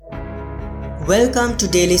Welcome to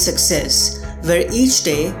Daily Success, where each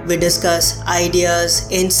day we discuss ideas,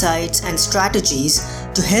 insights, and strategies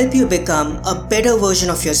to help you become a better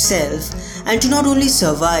version of yourself and to not only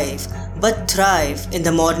survive but thrive in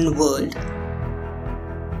the modern world.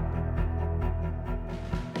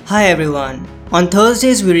 Hi everyone. On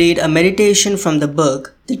Thursdays, we read a meditation from the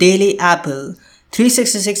book The Daily Apple,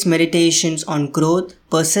 366 Meditations on Growth,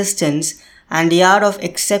 Persistence, and the Art of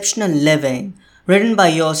Exceptional Living, written by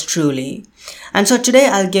yours truly. And so today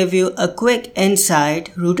I'll give you a quick insight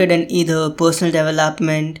rooted in either personal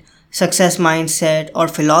development, success mindset, or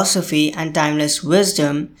philosophy and timeless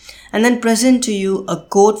wisdom, and then present to you a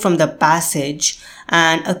quote from the passage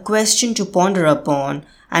and a question to ponder upon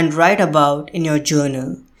and write about in your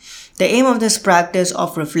journal. The aim of this practice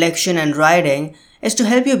of reflection and writing is to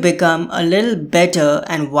help you become a little better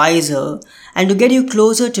and wiser and to get you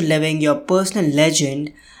closer to living your personal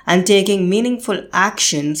legend and taking meaningful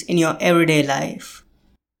actions in your everyday life.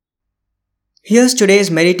 Here's today's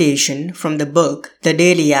meditation from the book The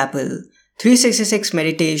Daily Apple, 366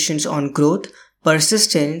 Meditations on Growth,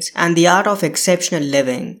 Persistence, and the Art of Exceptional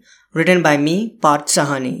Living, written by me, Parth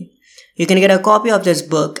Sahani. You can get a copy of this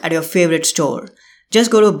book at your favorite store. Just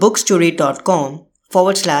go to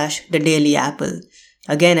books2read.com/The Daily Apple.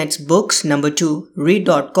 Again, it's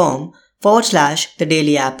books2read.com/The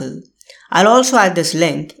Daily Apple. I'll also add this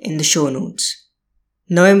link in the show notes.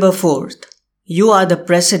 November 4th. You are the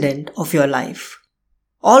president of your life.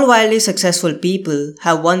 All wildly successful people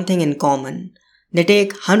have one thing in common. They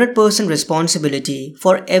take 100% responsibility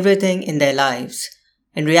for everything in their lives.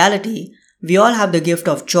 In reality, we all have the gift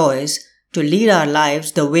of choice to lead our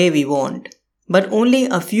lives the way we want. But only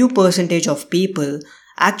a few percentage of people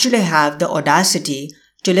actually have the audacity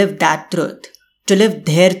to live that truth, to live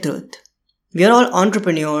their truth. We are all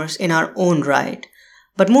entrepreneurs in our own right,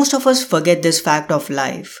 but most of us forget this fact of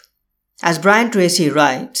life. As Brian Tracy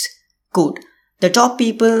writes, quote, "The top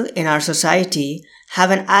people in our society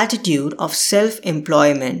have an attitude of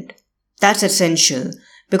self-employment. That's essential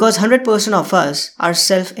because 100% of us are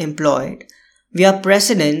self-employed. We are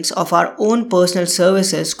presidents of our own personal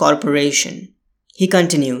services corporation." He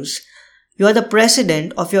continues, "You are the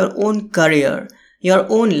president of your own career, your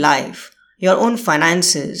own life, your own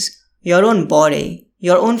finances, your own body,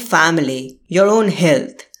 your own family, your own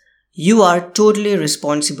health. You are totally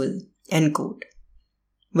responsible." End quote.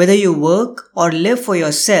 Whether you work or live for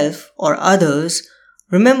yourself or others,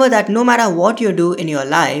 remember that no matter what you do in your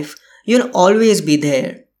life, you'll always be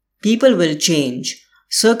there. People will change,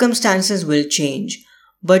 circumstances will change,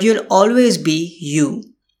 but you'll always be you.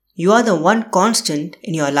 You are the one constant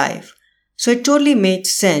in your life. So it totally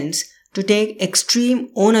makes sense to take extreme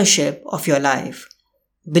ownership of your life.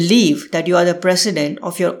 Believe that you are the president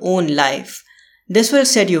of your own life. This will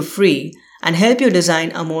set you free and help you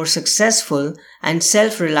design a more successful and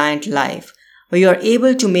self-reliant life where you are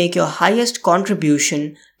able to make your highest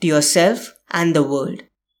contribution to yourself and the world.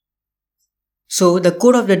 So the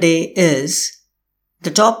quote of the day is,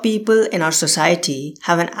 "The top people in our society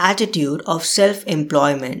have an attitude of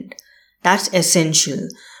self-employment. That's essential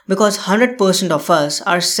because 100% of us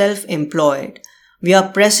are self-employed. We are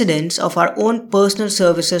presidents of our own personal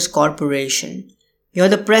services corporation. You're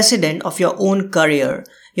the president of your own career,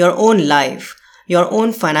 your own life, your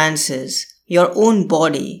own finances, your own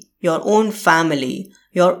body, your own family,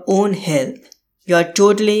 your own health. You are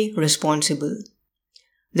totally responsible."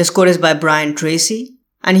 This quote is by Brian Tracy.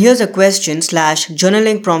 And here's a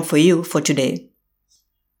question/journaling prompt for you for today.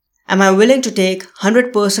 Am I willing to take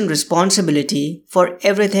 100% responsibility for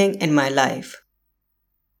everything in my life?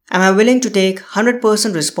 Am I willing to take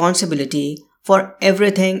 100% responsibility for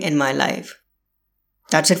everything in my life?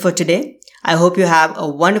 That's it for today. I hope you have a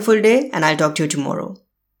wonderful day and I'll talk to you tomorrow.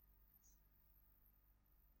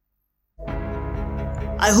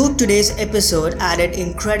 I hope today's episode added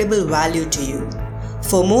incredible value to you.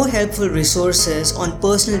 For more helpful resources on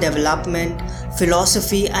personal development,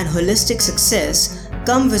 philosophy, and holistic success,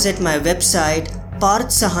 come visit my website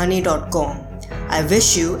parthsahani.com. I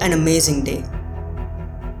wish you an amazing day.